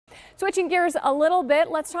Switching gears a little bit,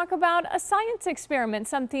 let's talk about a science experiment,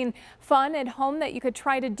 something fun at home that you could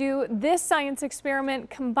try to do. This science experiment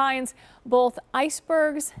combines both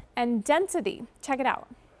icebergs and density. Check it out.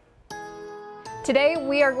 Today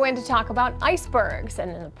we are going to talk about icebergs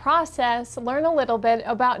and in the process learn a little bit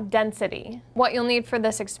about density. What you'll need for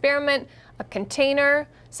this experiment: a container,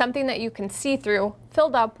 something that you can see through,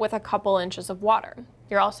 filled up with a couple inches of water.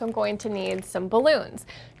 You're also going to need some balloons.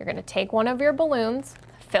 You're going to take one of your balloons,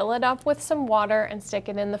 fill it up with some water, and stick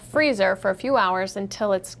it in the freezer for a few hours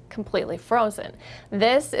until it's completely frozen.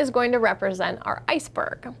 This is going to represent our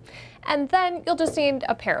iceberg. And then you'll just need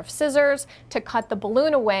a pair of scissors to cut the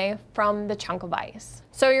balloon away from the chunk of ice.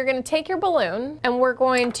 So you're going to take your balloon, and we're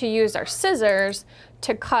going to use our scissors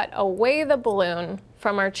to cut away the balloon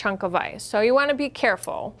from our chunk of ice. So you want to be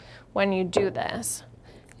careful when you do this.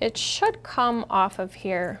 It should come off of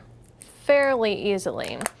here fairly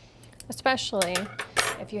easily, especially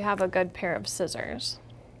if you have a good pair of scissors.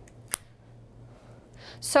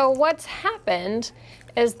 So what's happened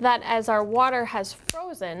is that as our water has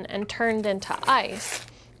frozen and turned into ice,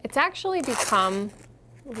 it's actually become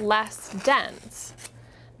less dense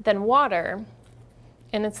than water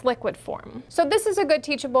in its liquid form. So this is a good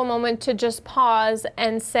teachable moment to just pause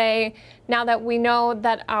and say, now that we know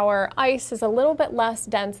that our ice is a little bit less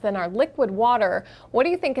dense than our liquid water, what do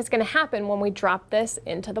you think is going to happen when we drop this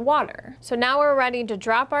into the water? So now we're ready to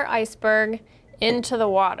drop our iceberg into the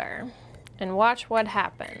water and watch what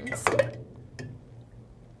happens.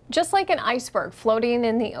 Just like an iceberg floating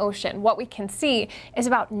in the ocean, what we can see is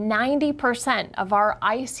about 90% of our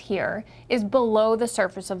ice here is below the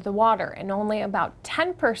surface of the water, and only about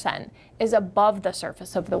 10% is above the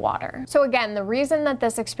surface of the water. So again, the reason that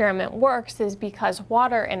this experiment works is because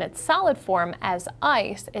water in its solid form as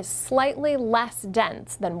ice is slightly less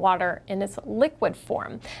dense than water in its liquid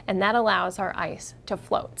form, and that allows our ice to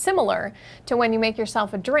float, similar to when you make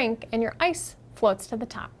yourself a drink and your ice floats to the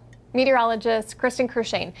top. Meteorologist Kristen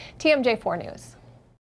Kirchhaine, TMJ4 News.